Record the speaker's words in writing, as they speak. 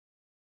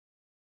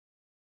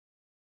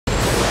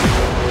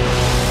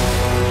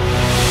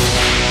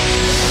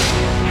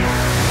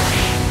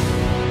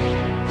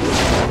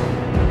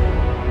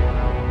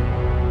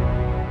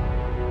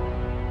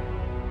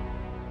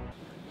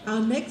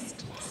Our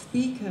next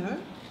speaker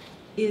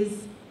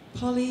is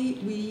Polly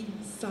Wee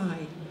Sai.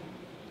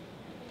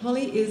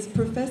 Polly is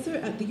professor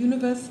at the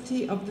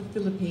University of the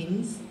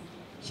Philippines.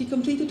 She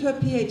completed her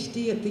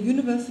PhD at the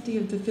University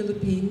of the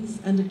Philippines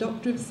and a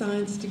Doctor of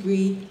Science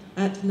degree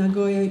at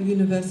Nagoya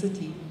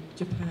University,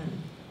 Japan.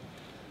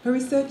 Her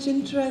research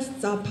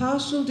interests are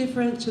partial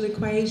differential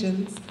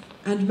equations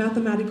and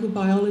mathematical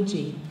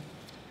biology.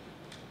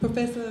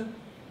 Professor,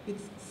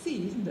 it's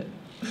C, isn't it?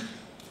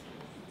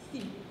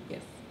 C,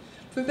 yes.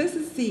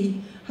 Professor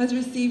C has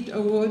received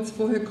awards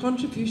for her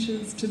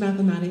contributions to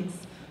mathematics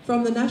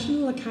from the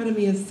National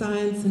Academy of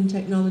Science and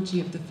Technology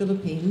of the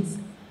Philippines,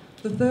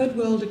 the Third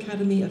World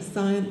Academy of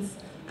Science,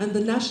 and the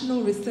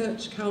National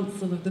Research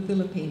Council of the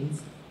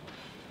Philippines.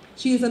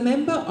 She is a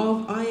member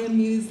of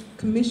IMU's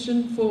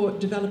Commission for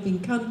Developing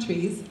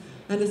Countries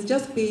and has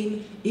just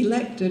been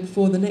elected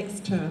for the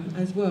next term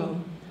as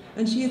well.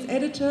 And she is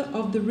editor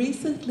of the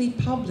recently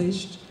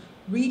published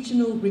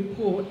regional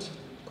report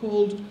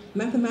called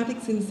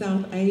Mathematics in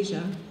South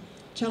Asia,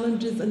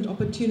 Challenges and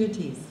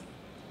Opportunities.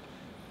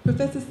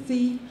 Professor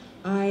C,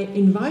 I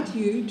invite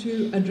you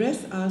to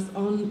address us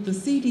on the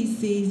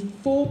CDC's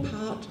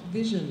four-part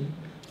vision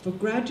for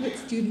graduate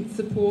student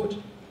support,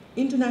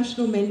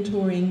 international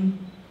mentoring,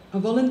 a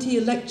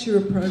volunteer lecturer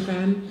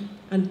program,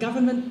 and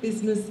government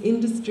business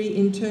industry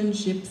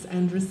internships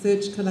and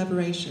research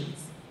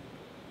collaborations.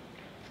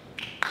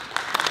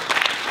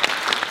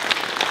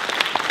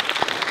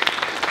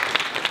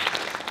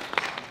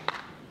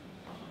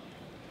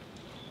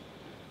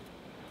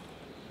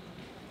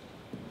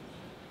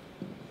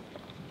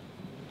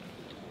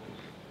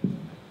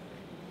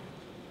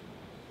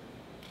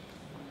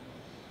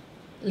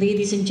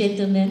 Ladies and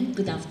gentlemen,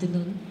 good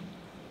afternoon.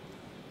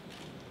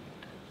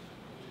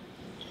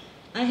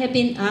 I have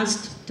been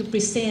asked to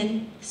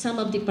present some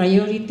of the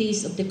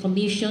priorities of the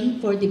Commission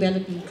for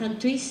Developing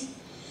Countries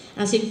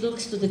as it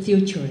looks to the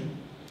future.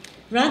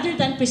 Rather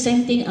than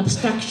presenting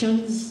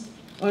abstractions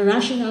or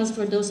rationales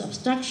for those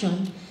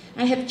abstractions,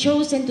 I have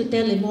chosen to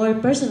tell a more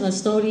personal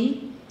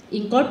story,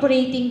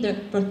 incorporating the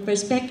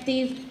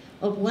perspective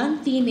of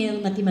one female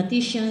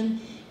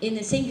mathematician in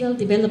a single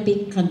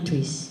developing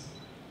countries.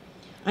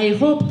 I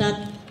hope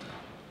that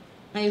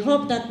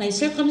my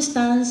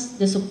circumstance,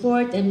 the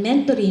support and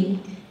mentoring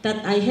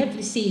that I have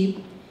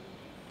received,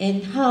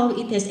 and how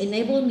it has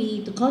enabled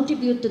me to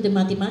contribute to the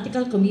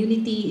mathematical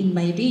community in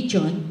my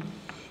region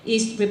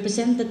is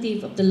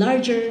representative of the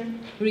larger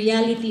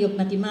reality of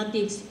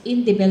mathematics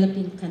in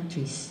developing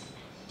countries.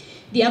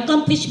 The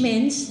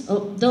accomplishments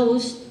of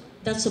those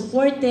that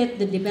supported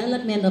the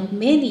development of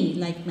many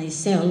like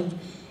myself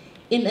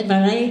in a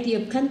variety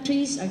of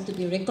countries are to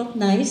be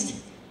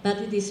recognized, but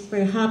it is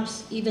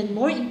perhaps even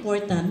more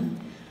important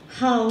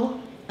how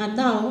and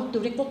now to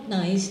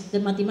recognize the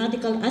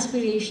mathematical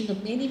aspiration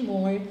of many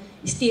more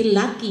still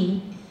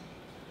lacking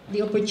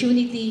the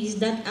opportunities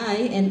that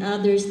I and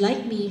others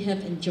like me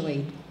have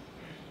enjoyed.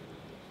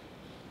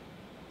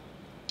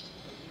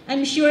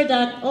 I'm sure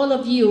that all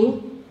of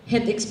you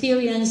have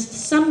experienced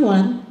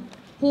someone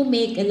who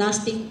make a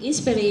lasting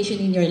inspiration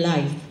in your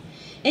life.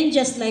 And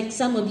just like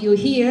some of you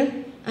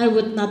here, I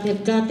would not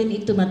have gotten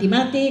into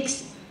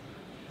mathematics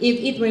if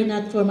it were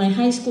not for my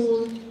high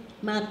school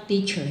math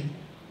teacher.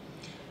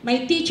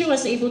 My teacher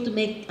was able to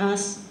make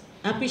us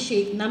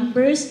appreciate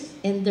numbers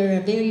and their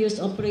various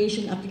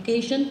operation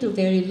application to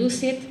very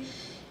lucid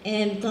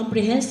and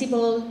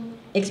comprehensible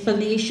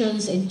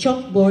explanations and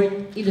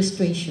chalkboard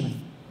illustration.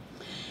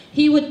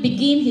 He would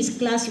begin his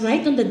class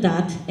right on the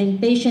dot and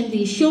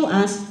patiently show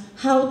us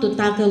how to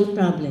tackle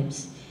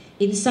problems.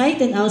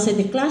 Inside and outside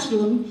the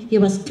classroom, he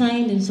was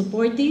kind and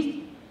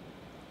supportive,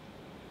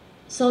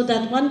 so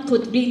that one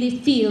could really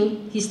feel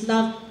his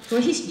love for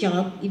his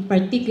job in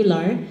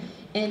particular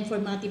and for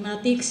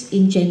mathematics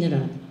in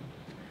general.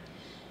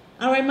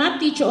 Our math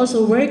teacher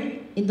also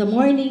worked in the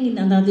morning in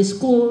another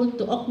school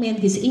to augment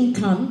his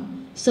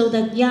income, so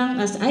that young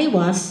as I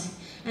was,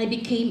 I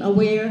became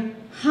aware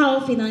how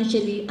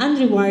financially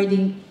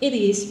unrewarding it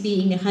is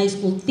being a high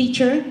school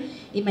teacher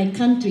in my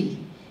country.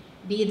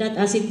 Be that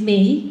as it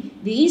may,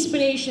 the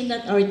inspiration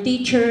that our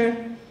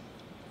teacher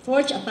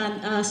forged upon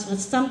us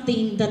was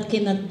something that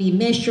cannot be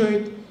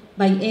measured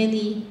by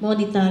any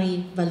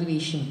monetary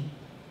valuation.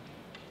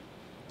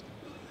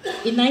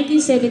 In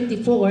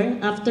 1974,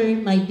 after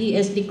my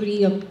BS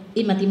degree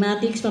in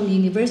mathematics from the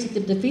University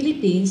of the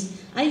Philippines,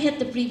 I had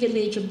the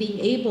privilege of being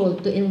able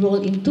to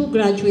enroll in 2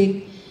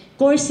 graduate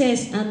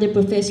courses under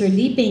Professor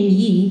Li Peng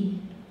Yi,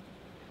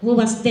 who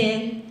was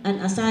then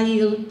an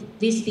assigned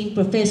visiting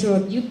professor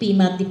of UP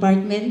Math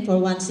Department for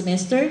 1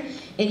 semester,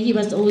 and he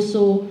was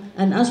also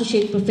an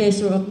associate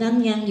professor of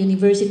Nanyang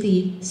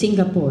University,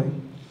 Singapore.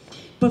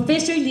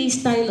 Professor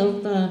Li's style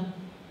of,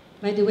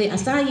 by the way,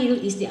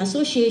 ASAIL is the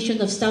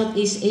Association of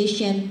Southeast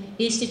Asian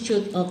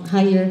Institute of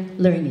Higher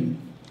Learning.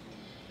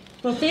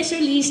 Professor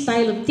Li's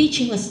style of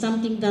teaching was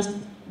something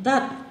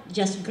that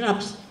just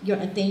grabs your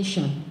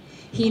attention.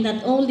 He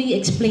not only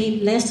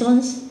explained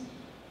lessons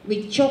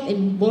with chalk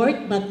and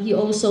board, but he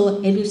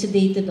also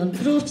elucidated on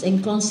proofs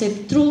and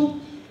concepts through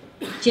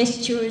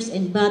gestures,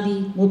 and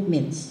body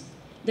movements.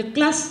 The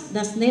class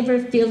does never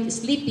feel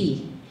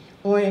sleepy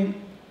or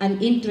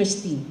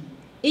uninteresting.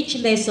 Each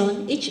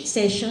lesson, each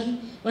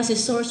session was a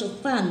source of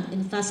fun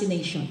and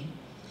fascination.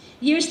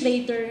 Years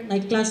later, my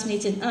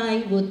classmates and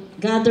I would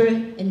gather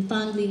and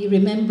fondly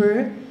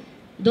remember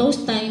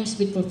those times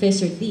with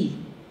Professor Lee.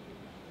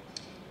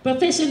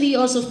 Professor Lee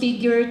also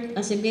figured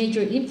as a major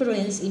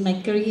influence in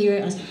my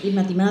career in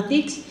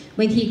mathematics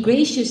when he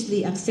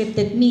graciously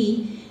accepted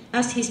me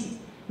as his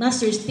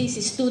master's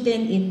thesis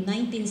student in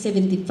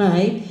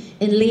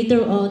 1975 and later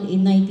on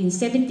in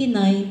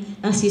 1979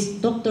 as his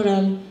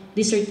doctoral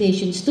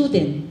dissertation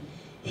student.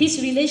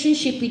 His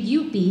relationship with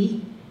UP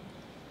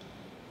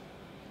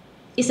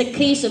is a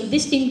case of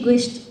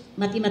distinguished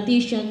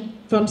mathematician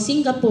from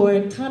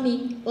Singapore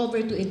coming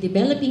over to a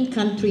developing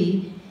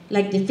country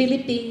like the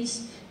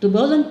Philippines to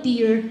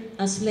volunteer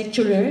as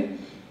lecturer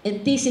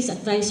and thesis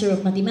advisor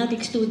of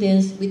mathematics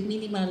students with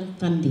minimal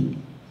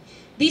funding.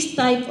 This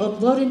type of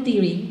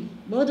volunteerism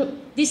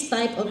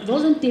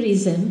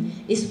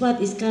is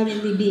what is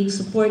currently being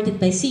supported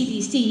by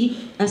CDC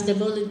as the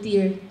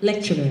volunteer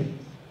lecturer.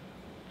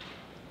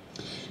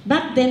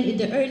 Back then, in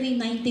the early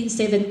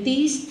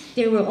 1970s,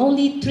 there were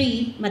only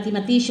 3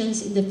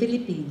 mathematicians in the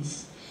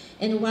Philippines,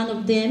 and one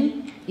of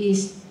them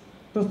is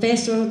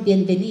Professor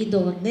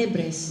Bienvenido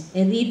Nebres,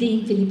 a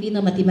leading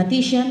Filipino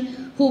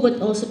mathematician who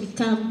would also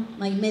become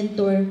my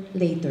mentor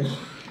later.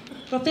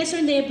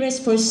 Professor Nebres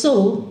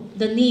foresaw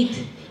the need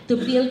to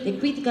build a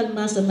critical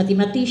mass of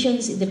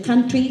mathematicians in the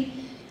country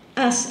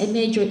as a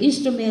major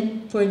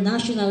instrument for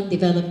national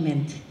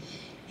development.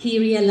 He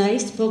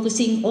realized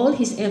focusing all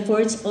his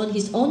efforts on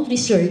his own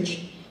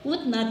research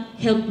would not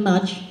help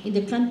much in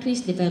the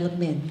country's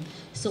development.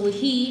 So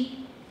he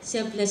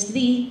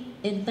selflessly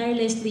and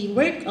tirelessly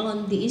worked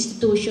on the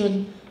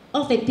institution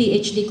of a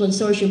PhD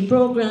consortium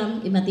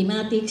program in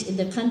mathematics in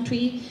the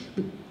country.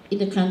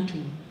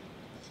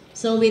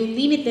 So with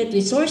limited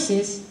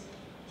resources,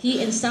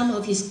 he and some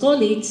of his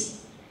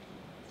colleagues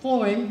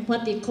formed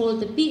what they call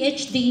the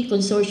PhD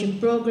consortium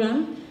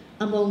program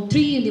among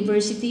 3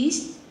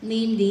 universities,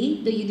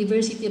 namely the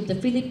University of the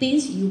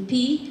Philippines, UP,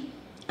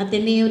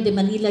 Ateneo de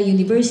Manila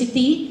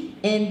University,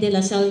 and De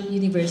La Salle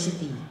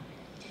University.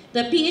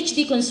 The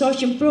PhD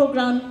consortium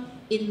program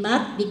in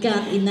math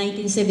began in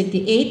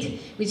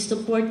 1978 with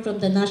support from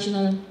the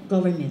national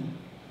government.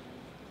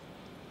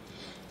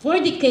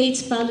 4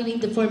 decades following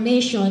the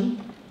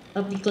formation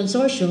of the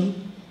consortium,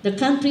 the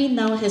country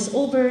now has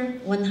over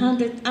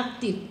 100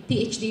 active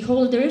PhD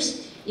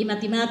holders in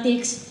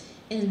mathematics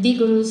and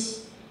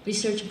vigorous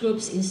research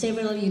groups in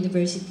several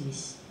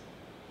universities.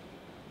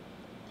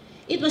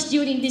 It was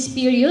during this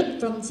period,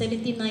 from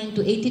 79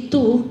 to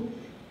 82,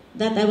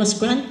 that I was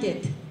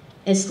granted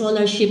a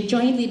scholarship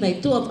jointly by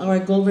 2 of our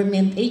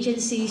government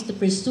agencies to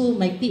pursue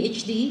my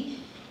PhD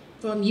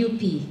from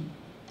UP.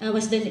 I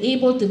was then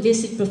able to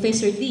visit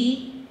Professor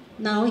Lee,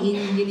 now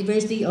in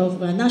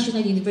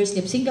National University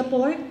of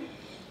Singapore,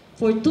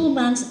 for 2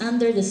 months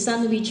under the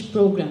Sandwich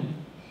Program.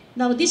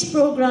 Now, this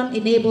program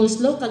enables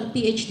local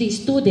PhD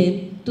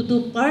students to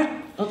do part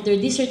of their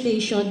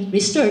dissertation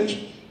research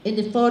in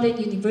the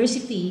foreign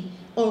university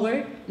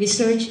or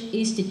research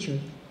institute.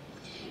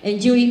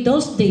 And during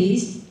those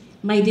days,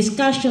 my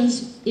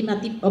discussions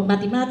of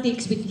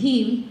mathematics with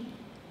him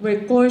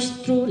were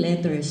coursed through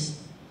letters.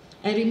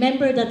 I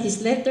remember that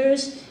his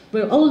letters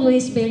were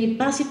always very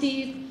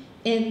positive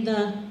and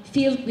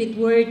filled with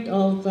words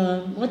of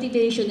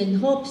motivation and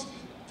hopes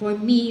for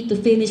me to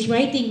finish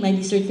writing my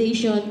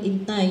dissertation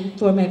in time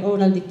for my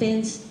oral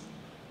defense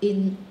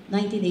in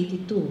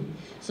 1982.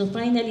 So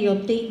finally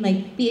obtained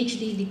my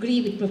PhD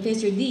degree with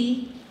Professor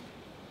Lee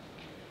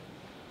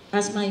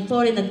as my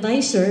foreign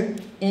advisor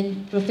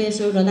and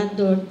Professor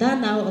Rolando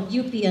Danao of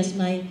UP as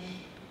my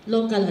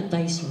local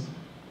advisor.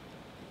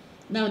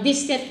 Now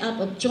this setup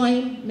of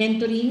joint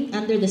mentoring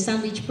under the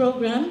Sandwich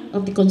Program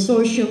of the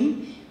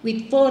consortium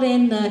with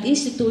foreign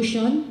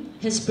institutions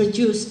has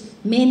produced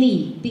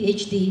many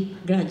PhD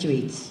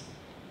graduates.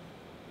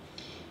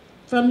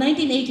 From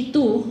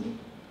 1982,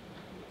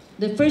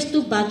 the first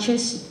 2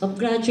 batches of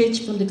graduates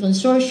from the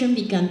consortium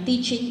began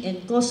teaching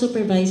and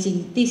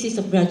co-supervising thesis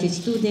of graduate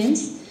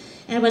students.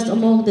 I was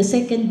among the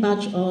second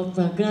batch of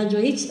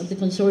graduates of the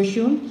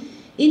consortium.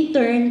 In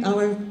turn,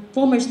 our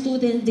former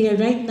students, they are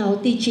right now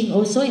teaching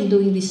also and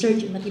doing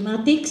research in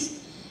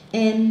mathematics,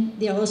 and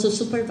they are also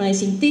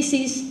supervising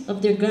thesis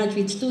of their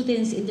graduate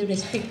students in their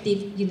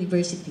respective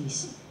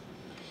universities.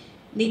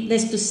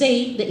 Needless to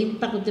say, the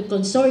impact of the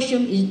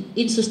consortium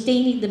in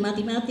sustaining the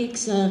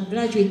mathematics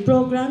graduate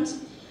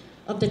programs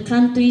of the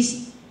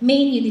country's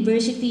main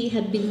university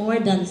had been more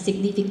than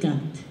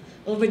significant.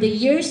 Over the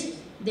years,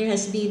 there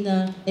has been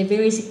a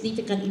very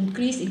significant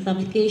increase in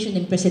publication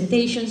and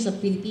presentations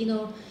of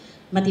Filipino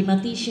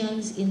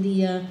mathematicians in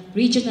the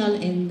regional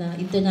and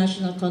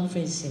international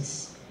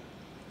conferences.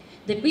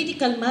 The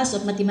critical mass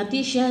of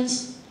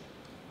mathematicians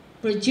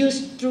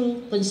produced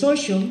through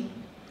consortium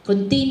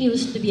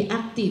continues to be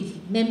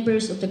active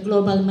members of the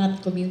global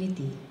math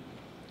community.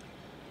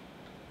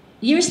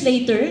 Years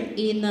later,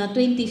 in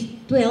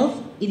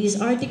 2012, in his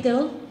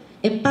article,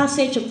 A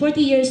Passage of 40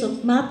 Years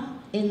of Math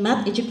and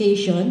Math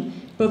Education,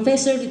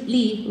 Professor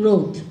Lee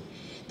wrote,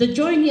 "The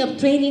journey of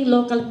training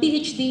local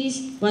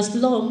PhDs was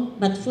long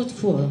but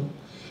fruitful.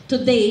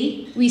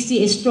 Today, we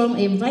see a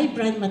strong and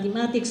vibrant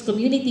mathematics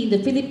community in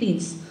the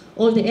Philippines.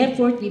 All the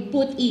effort we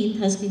put in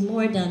has been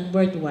more than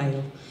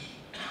worthwhile."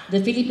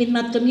 The Philippine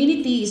math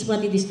community is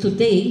what it is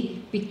today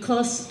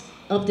because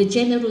of the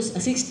generous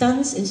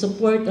assistance and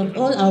support of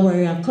all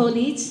our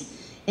colleagues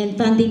and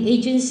funding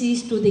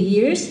agencies through the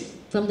years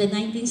from the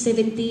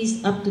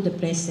 1970s up to the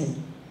present.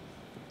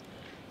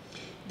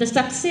 The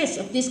success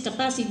of this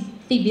capacity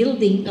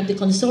building of the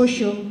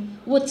consortium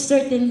would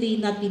certainly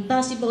not be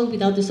possible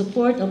without the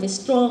support of a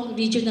strong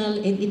regional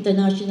and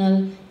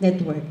international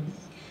network.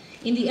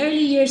 In the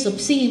early years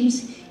of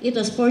SIMS, it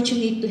was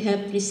fortunate to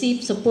have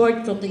received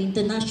support from the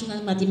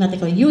International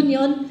Mathematical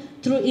Union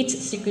through its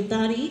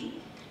secretary,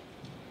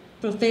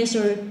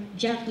 Professor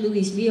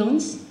Jacques-Louis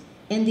Lyons,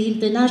 and the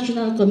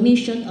International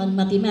Commission on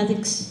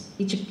Mathematics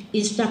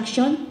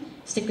Instruction,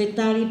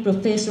 Secretary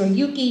Professor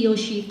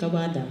Yukiyoshi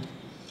Kawada.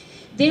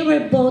 They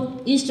were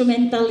both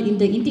instrumental in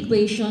the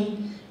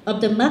integration of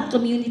the math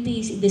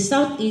communities in the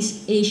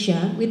Southeast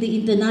Asia with the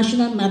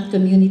international math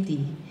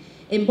community,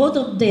 and both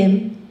of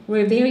them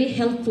were very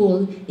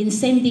helpful in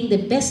sending the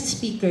best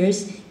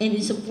speakers and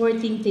in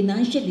supporting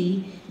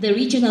financially the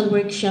regional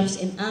workshops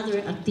and other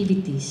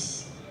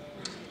activities.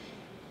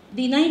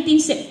 The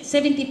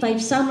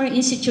 1975 Summer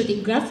Institute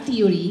in Graph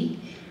Theory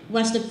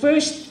was the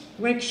first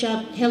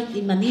workshop held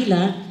in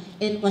Manila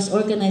and was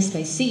organized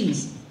by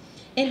SIMS.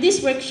 And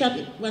this workshop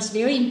was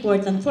very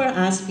important for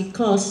us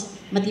because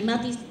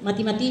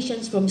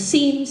mathematicians from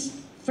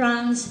SIMS,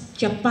 France,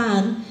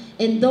 Japan,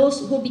 and those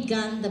who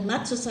began the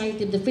Math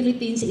Society of the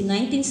Philippines in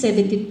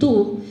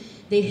 1972,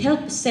 they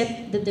helped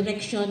set the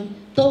direction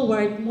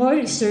toward more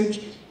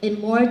research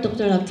and more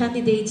doctoral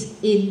candidates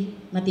in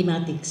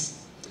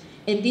mathematics.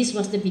 And this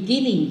was the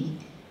beginning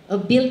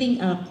of building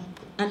up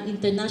an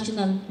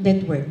international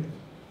network.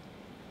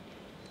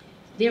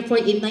 Therefore,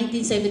 in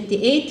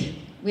 1978,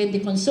 when the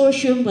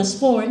consortium was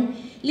formed,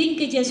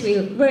 linkages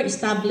were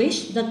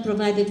established that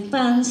provided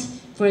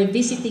funds for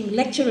visiting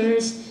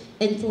lecturers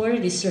and for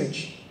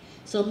research.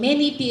 So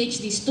many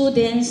PhD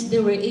students, they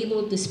were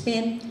able to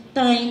spend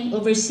time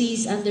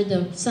overseas under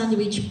the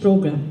sandwich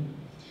program.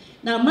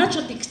 Now, much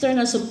of the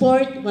external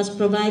support was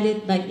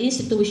provided by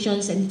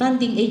institutions and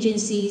funding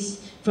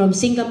agencies from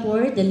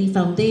Singapore, the Lee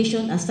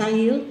Foundation,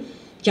 ASIL,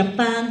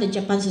 Japan, the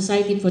Japan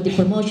Society for the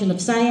Promotion of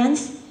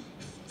Science,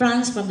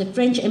 France from the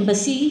French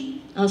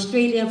Embassy,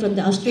 Australia from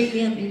the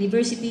Australian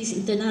Universities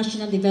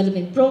International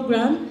Development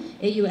Program,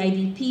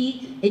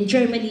 AUIDP, and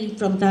Germany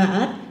from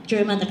DAAT,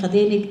 German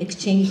Academic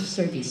Exchange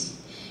Service.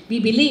 We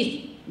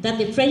believe that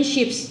the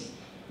friendships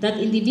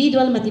that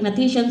individual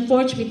mathematicians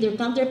forged with their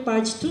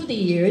counterparts through the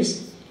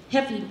years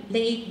have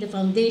laid the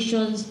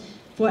foundations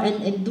for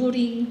an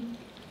enduring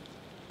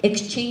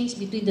exchange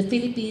between the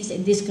Philippines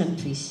and these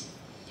countries.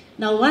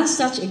 Now, one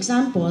such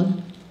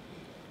example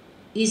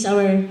is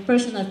our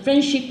personal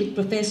friendship with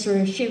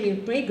Professor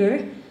Cheryl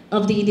Prager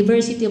of the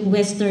University of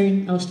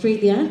Western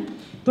Australia.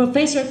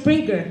 Professor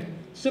Prager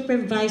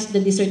supervised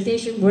the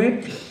dissertation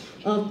work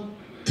of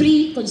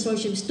 3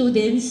 consortium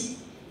students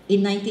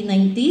in the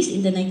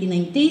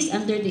 1990s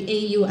under the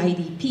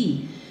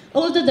AUIDP.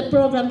 Although the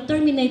program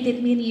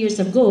terminated many years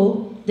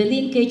ago, the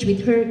linkage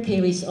with her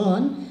carries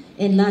on,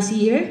 and last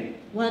year,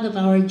 one of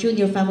our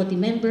junior faculty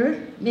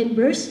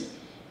members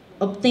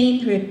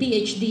obtained her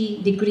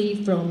PhD degree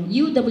from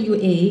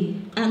UWA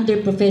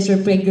under Professor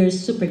Prager's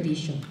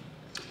supervision.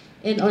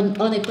 And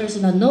on a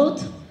personal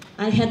note,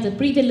 I had the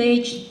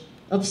privilege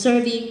of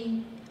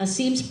serving as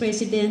SIMS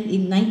president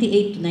in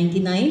 98 to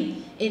 99,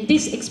 and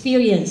this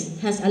experience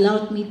has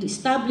allowed me to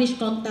establish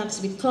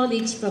contacts with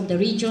colleagues from the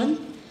region,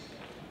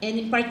 and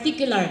in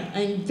particular,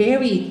 I'm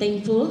very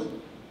thankful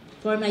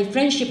for my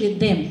friendship with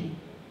them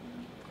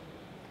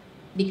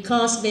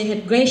because they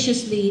have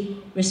graciously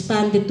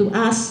responded to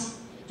us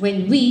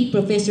when we,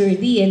 Professor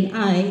Lee and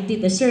I,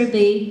 did a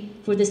survey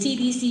for the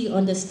CDC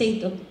on the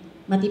state of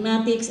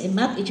mathematics and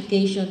math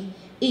education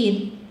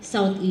in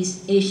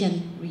Southeast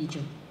Asian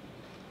region.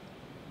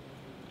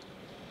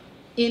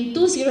 In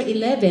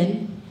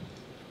 2011,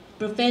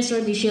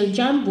 Professor Michelle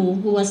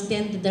Jambu, who was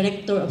then the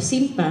director of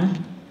SIMPA,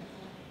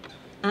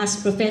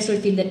 asked Professor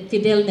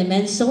Fidel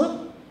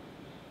Nemenso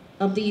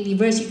of the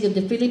University of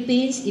the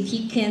Philippines if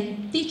he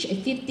can teach a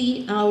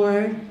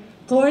 50-hour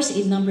course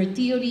in number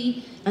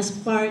theory as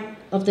part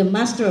of the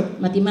Master of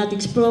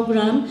Mathematics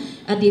program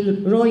at the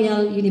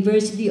Royal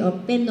University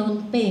of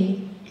Phnom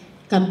Penh,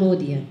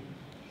 Cambodia.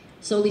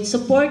 So with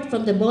support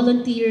from the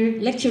volunteer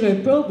lecturer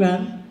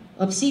program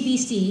of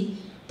CDC,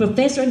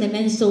 Professor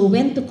Nemenso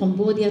went to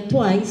Cambodia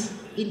twice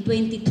in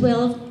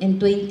 2012 and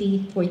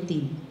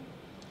 2014.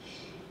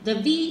 The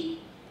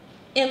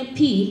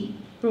VLP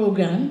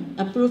program,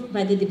 approved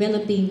by the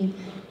Developing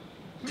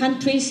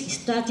Countries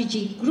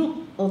Strategy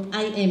Group of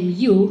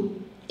IMU,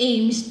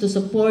 aims to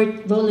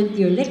support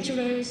volunteer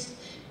lecturers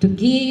to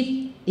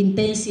give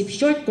intensive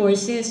short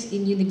courses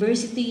in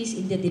universities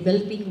in the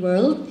developing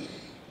world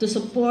to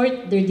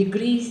support their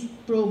degree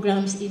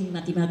programs in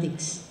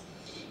mathematics.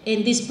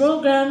 And this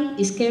program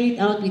is carried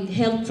out with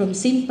help from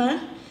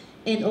SIMPA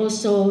and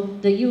also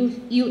the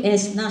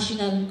U.S.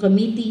 National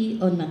Committee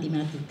on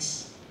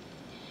Mathematics.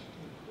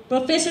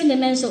 Professor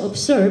Nemenso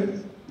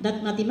observed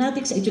that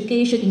mathematics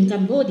education in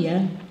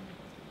Cambodia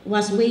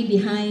was way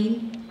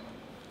behind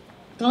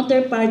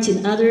counterparts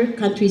in other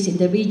countries in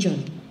the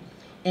region.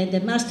 And the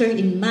Master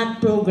in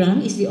Math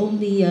program is the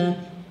only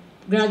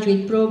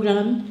graduate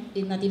program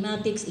in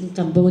mathematics in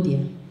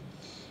Cambodia.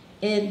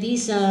 And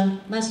this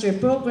master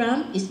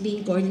program is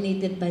being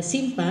coordinated by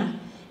SIMPA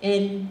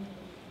and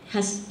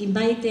has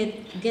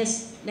invited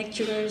guest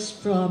lecturers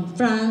from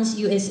France,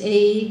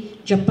 USA,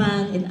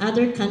 Japan, and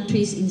other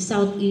countries in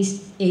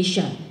Southeast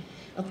Asia,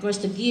 of course,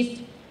 to give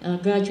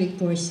graduate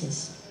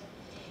courses.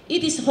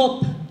 It is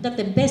hoped that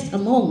the best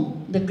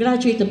among the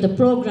graduates of the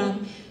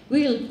program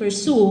will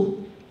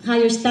pursue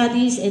higher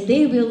studies and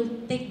they will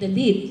take the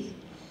lead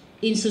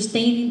in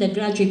sustaining the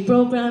graduate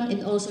program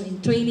and also in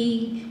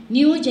training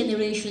new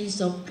generations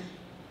of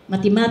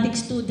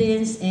mathematics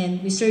students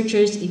and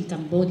researchers in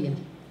Cambodia.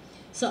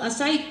 So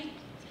aside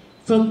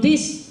from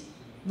this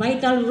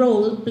vital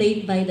role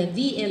played by the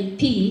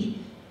VLP,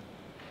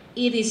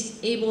 it is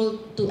able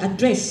to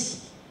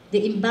address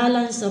the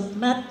imbalance of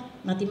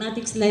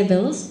mathematics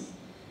levels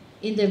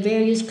in the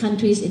various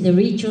countries in the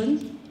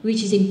region,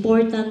 which is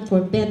important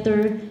for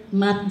better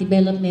math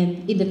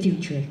development in the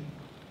future.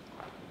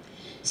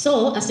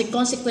 So, as a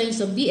consequence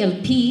of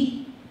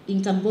VLP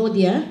in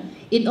Cambodia,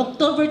 in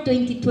October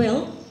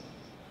 2012,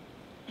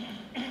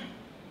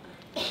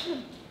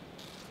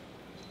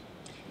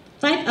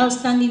 5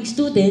 outstanding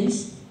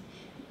students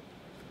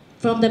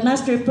from the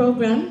master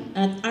program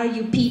at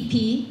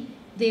RUPP,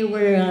 they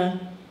were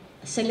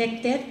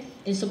selected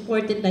and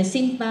supported by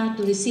SIMPA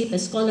to receive a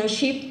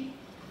scholarship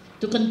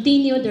to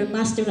continue their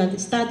master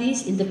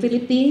studies in the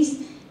Philippines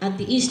at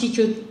the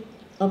Institute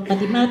of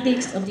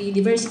Mathematics of the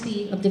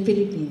University of the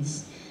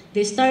Philippines.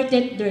 They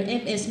started their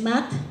MS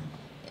Math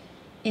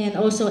and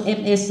also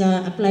MS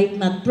Applied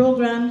Math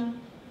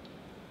program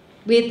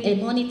with a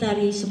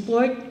monetary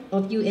support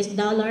of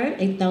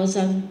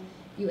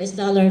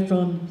 $8,000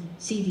 from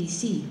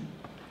CDC.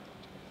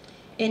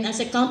 And as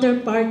a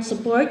counterpart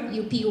support,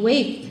 UP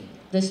waived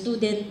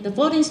the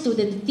foreign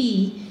student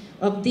fee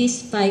of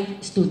these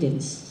 5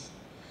 students.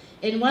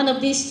 And one of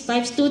these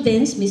 5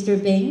 students, Mr.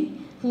 Beng,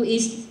 who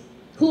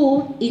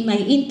in my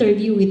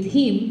interview with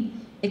him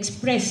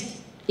expressed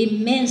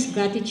immense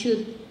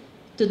gratitude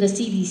to the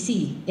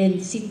CDC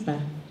and SIMPA.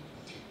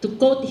 To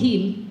quote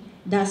him,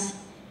 thus,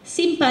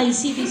 SIMPA and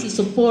CDC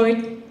support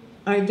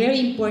are very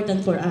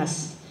important for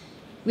us.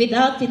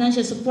 Without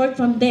financial support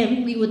from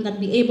them, we would not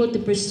be able to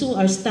pursue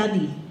our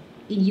study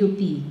in UP.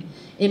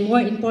 And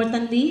more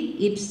importantly,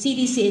 if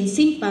CDC and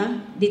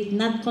SIMPA did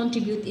not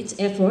contribute its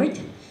effort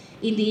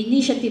in the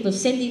initiative of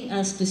sending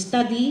us to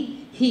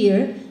study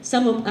here,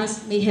 some of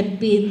us may have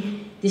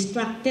been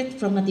distracted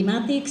from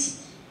mathematics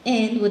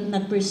and would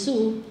not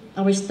pursue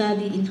our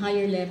study in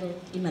higher level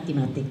in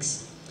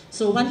mathematics.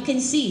 So one can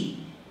see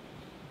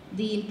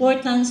the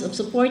importance of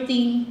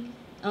supporting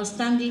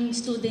outstanding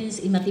students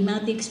in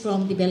mathematics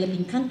from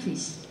developing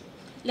countries.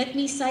 Let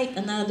me cite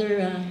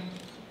another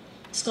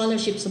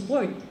scholarship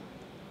support.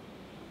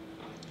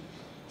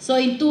 So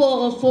in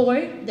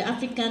 2004, the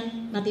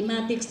African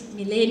Mathematics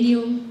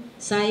Millennium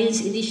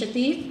Science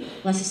Initiative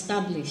was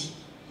established.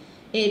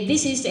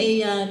 This is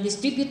a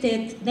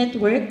distributed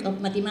network of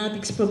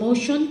mathematics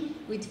promotion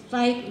with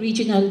 5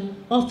 regional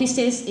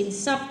offices in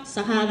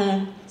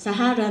sub-Saharan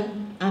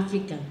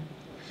Africa.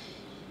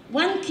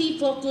 One key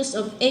focus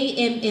of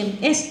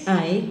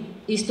AMMSI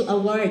is to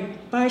award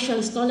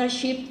partial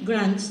scholarship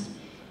grants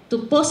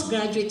to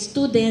postgraduate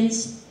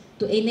students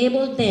to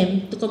enable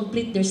them to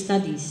complete their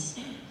studies.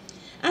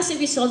 As a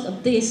result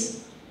of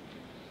this,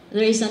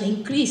 there is an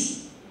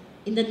increase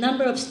in the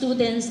number of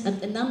students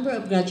at a number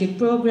of graduate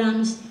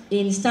programs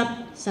in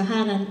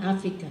sub-Saharan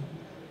Africa.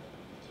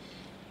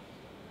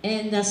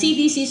 And the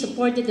CDC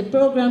supported the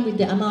program with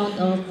the amount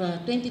of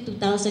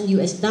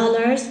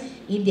 $22,000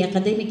 in the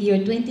academic year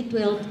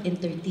 2012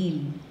 and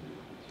 13.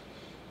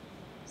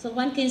 So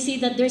one can see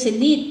that there's a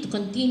need to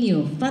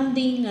continue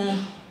funding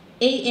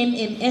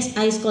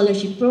AMMSI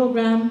scholarship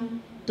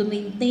program to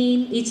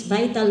maintain its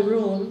vital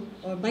role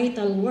or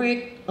vital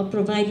work of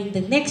providing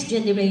the next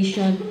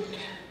generation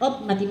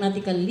of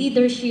mathematical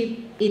leadership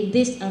in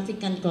this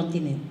African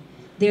continent.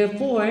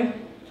 Therefore,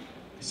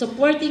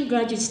 supporting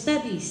graduate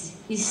studies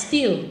is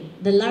still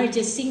the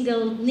largest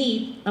single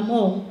need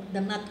among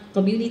the math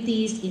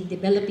communities in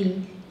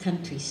developing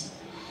countries.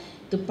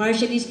 To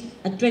partially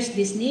address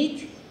this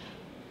need,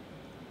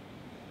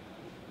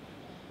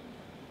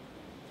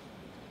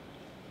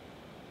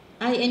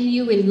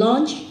 IMU will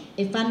launch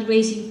a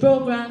fundraising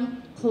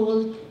program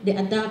called the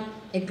Adopt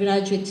a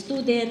Graduate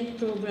Student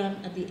program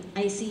at the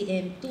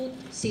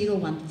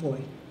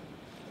ICM2014.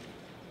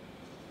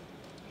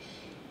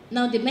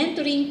 Now, the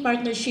mentoring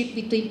partnership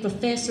between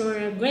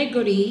Professor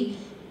Gregory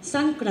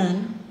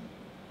Sankran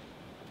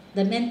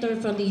the mentor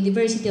from the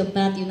University of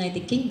Bath,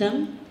 United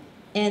Kingdom,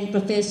 and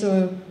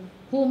Professor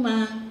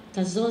Huma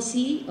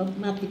Kazosi of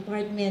Math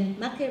Department,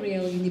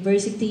 Makerere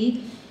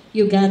University,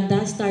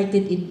 Uganda,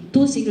 started in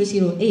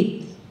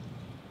 2008.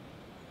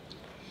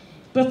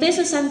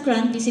 Professor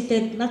Sankran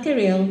visited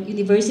Makerere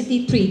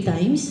University 3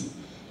 times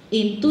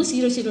in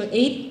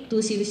 2008,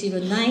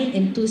 2009,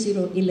 and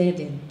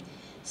 2011.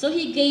 So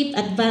he gave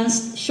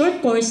advanced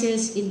short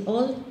courses in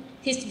all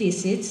his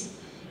visits,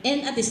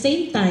 and at the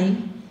same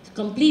time,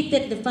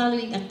 completed the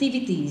following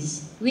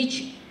activities,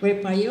 which were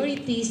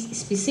priorities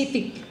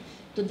specific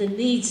to the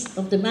needs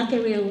of the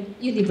Makerere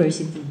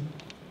University.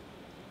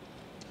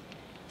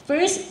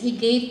 First, he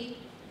gave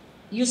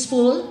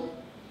useful,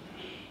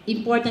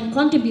 important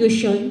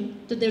contribution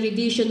to the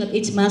revision of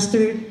its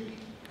Master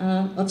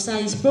of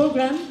Science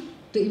program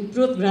to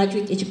improve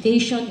graduate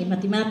education in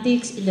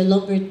mathematics in the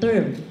longer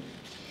term.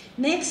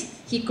 Next,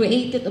 he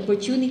created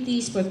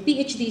opportunities for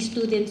PhD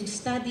students to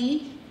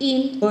study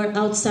in or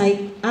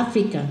outside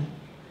Africa.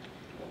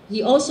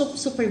 He also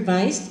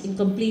supervised and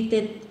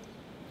completed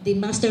the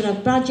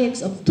masteral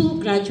projects of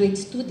 2 graduate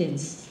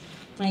students.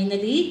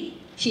 Finally,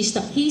 he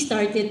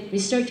started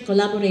research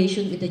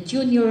collaboration with a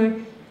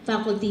junior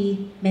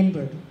faculty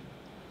member.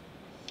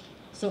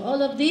 So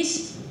all of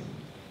these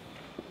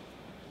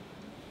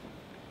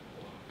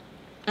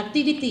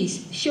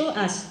activities show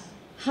us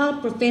how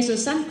Professor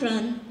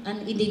Sankran,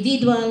 an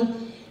individual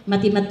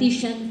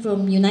mathematician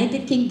from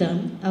United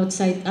Kingdom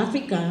outside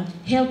Africa,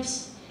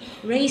 helps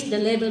raise the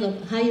level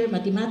of higher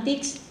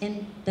mathematics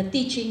and the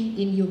teaching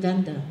in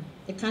Uganda,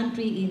 a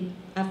country in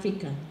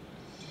Africa.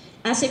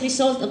 As a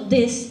result of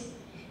this,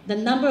 the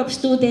number of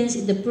students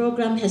in the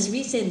program has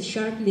risen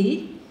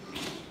sharply,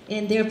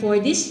 and therefore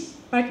this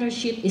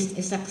partnership is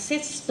a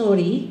success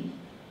story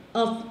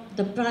of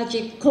the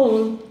project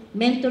called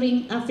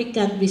Mentoring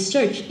African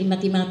Research in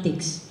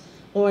Mathematics,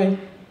 or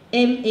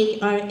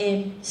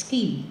MARM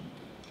scheme.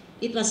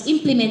 It was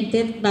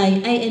implemented by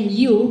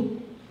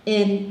INU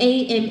and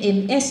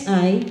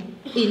AMMSI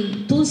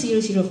in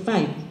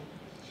 2005,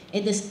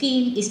 and the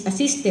scheme is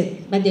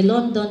assisted by the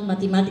London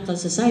Mathematical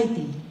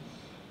Society.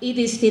 It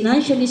is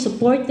financially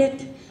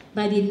supported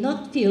by the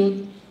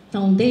Notfield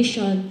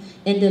Foundation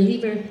and the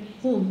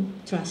Liverpool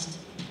Trust.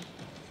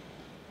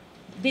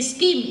 This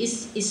scheme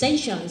is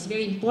essential, it's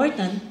very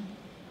important,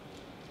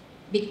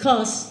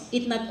 because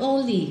it not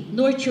only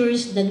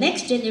nurtures the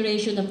next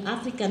generation of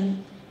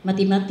African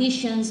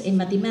mathematicians and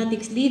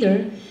mathematics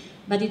leaders,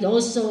 but it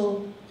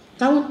also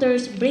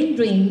counters brain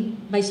drain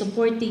by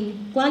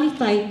supporting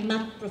qualified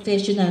math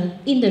professionals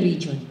in the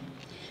region.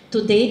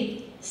 To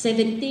date,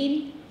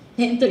 17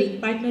 mentoring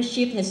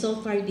partnerships has so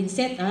far been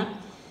set up,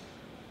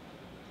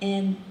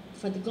 and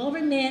for the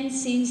government,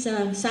 since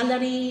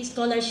salary,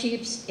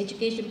 scholarships,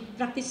 education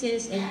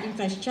practices, and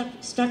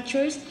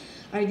infrastructures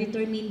are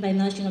determined by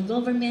national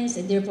governments,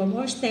 and therefore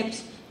more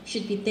steps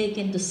should be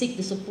taken to seek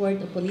the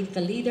support of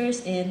political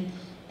leaders and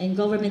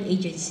government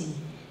agencies.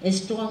 A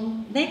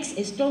strong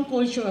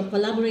culture of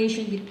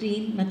collaboration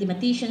between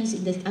mathematicians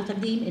in the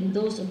academe and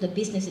those of the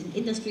business and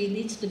industry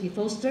needs to be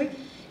fostered,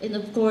 and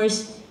of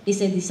course,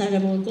 is a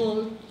desirable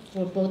goal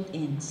for both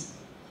ends.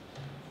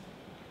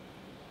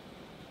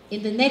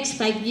 In the next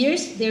 5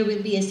 years, there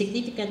will be a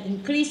significant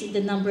increase in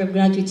the number of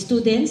graduate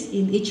students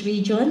in each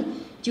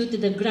region due to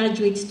the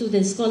graduate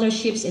student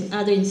scholarships and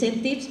other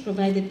incentives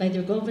provided by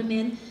their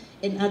government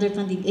and other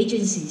funding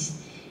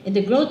agencies. And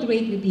the growth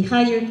rate will be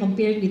higher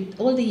compared with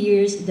all the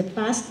years in the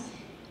past,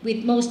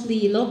 with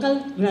mostly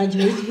local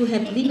graduates who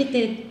have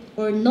limited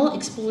or no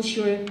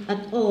exposure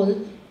at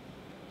all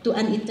to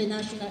an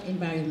international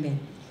environment.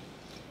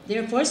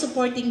 Therefore,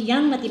 supporting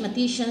young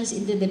mathematicians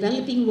in the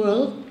developing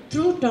world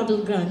through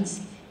travel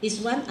grants is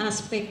one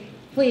aspect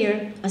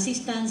where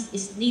assistance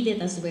is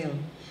needed as well.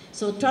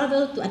 So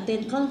travel to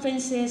attend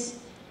conferences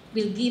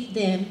will give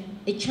them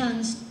a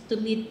chance to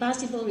meet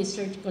possible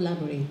research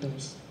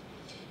collaborators.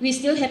 We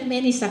still have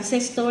many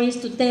success stories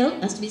to tell,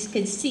 as we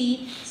can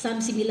see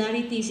some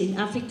similarities in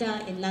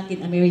Africa and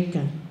Latin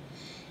America.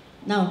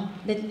 Now,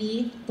 let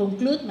me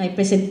conclude my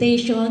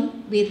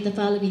presentation with the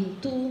following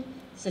 2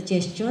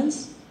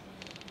 suggestions.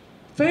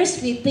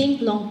 First, we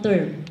think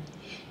long-term.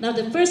 Now,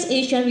 the first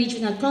Asia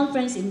Regional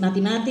Conference in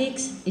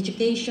Mathematics,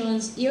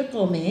 Education's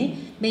IRCOME,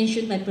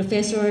 mentioned by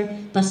Professor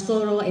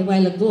Pascoro a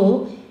while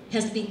ago,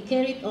 has been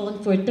carried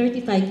on for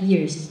 35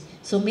 years.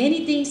 So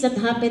many things that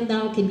happen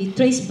now can be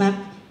traced back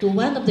to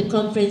one of the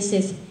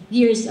conferences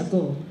years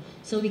ago.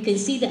 So we can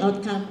see the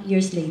outcome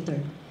years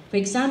later. For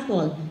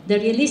example, the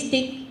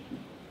Realistic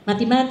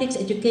Mathematics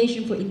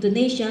Education for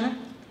Indonesia,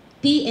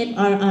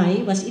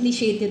 PMRI, was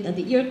initiated at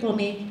the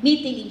IRCOME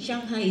meeting in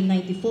Shanghai in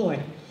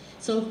 '94.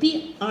 So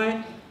PMRI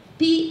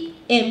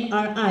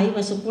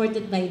was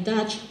supported by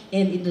Dutch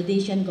and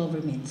Indonesian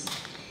governments.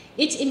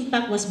 Its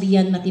impact was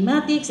beyond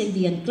mathematics and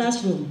beyond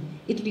classroom.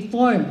 It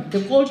reformed the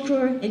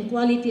culture and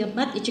quality of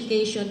math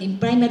education in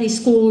primary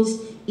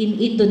schools in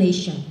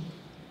Indonesia.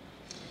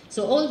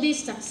 So all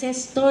these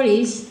success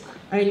stories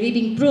are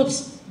living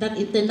proofs that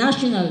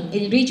international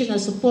and regional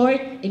support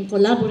and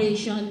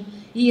collaboration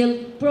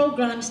yield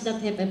programs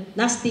that have a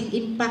lasting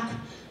impact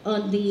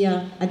on the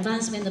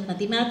advancement of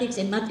mathematics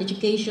and math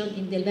education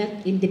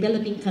in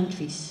developing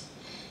countries.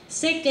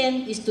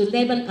 Second is to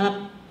level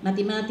up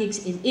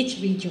mathematics in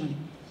each region.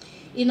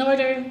 In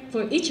order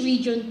for each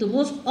region to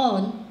move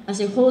on as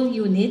a whole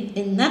unit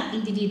and not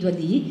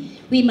individually,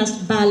 we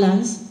must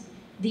balance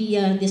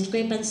the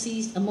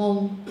discrepancies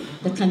among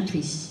the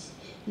countries.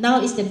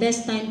 Now is the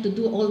best time to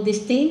do all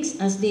these things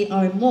as they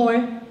are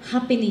more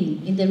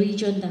happening in the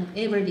region than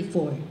ever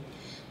before.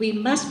 We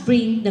must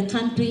bring the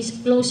countries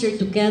closer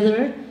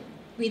together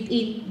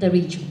within the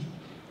region.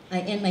 I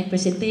end my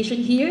presentation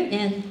here,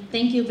 and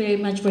thank you very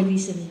much for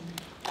listening.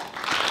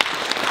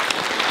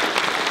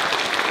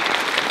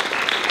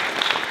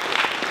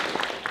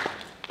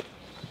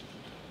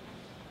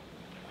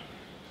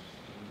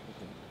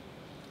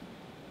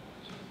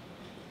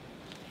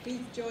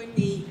 Please join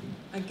me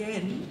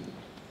again.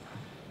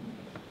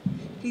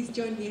 Please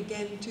join me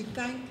again to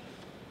thank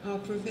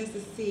Professor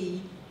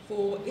C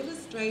for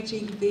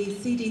illustrating the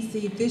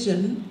CDC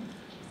vision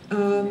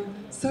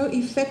so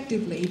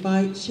effectively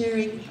by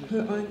sharing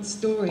her own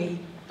story.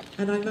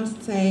 And I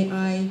must say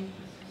I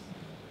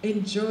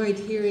enjoyed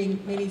hearing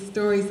many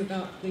stories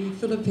about the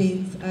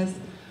Philippines, as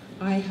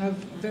I have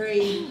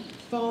very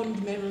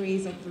fond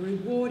memories of the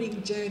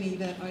rewarding journey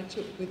that I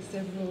took with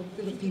several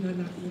Filipino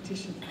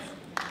mathematicians.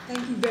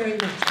 Thank you very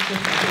much,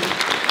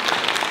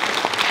 Professor C.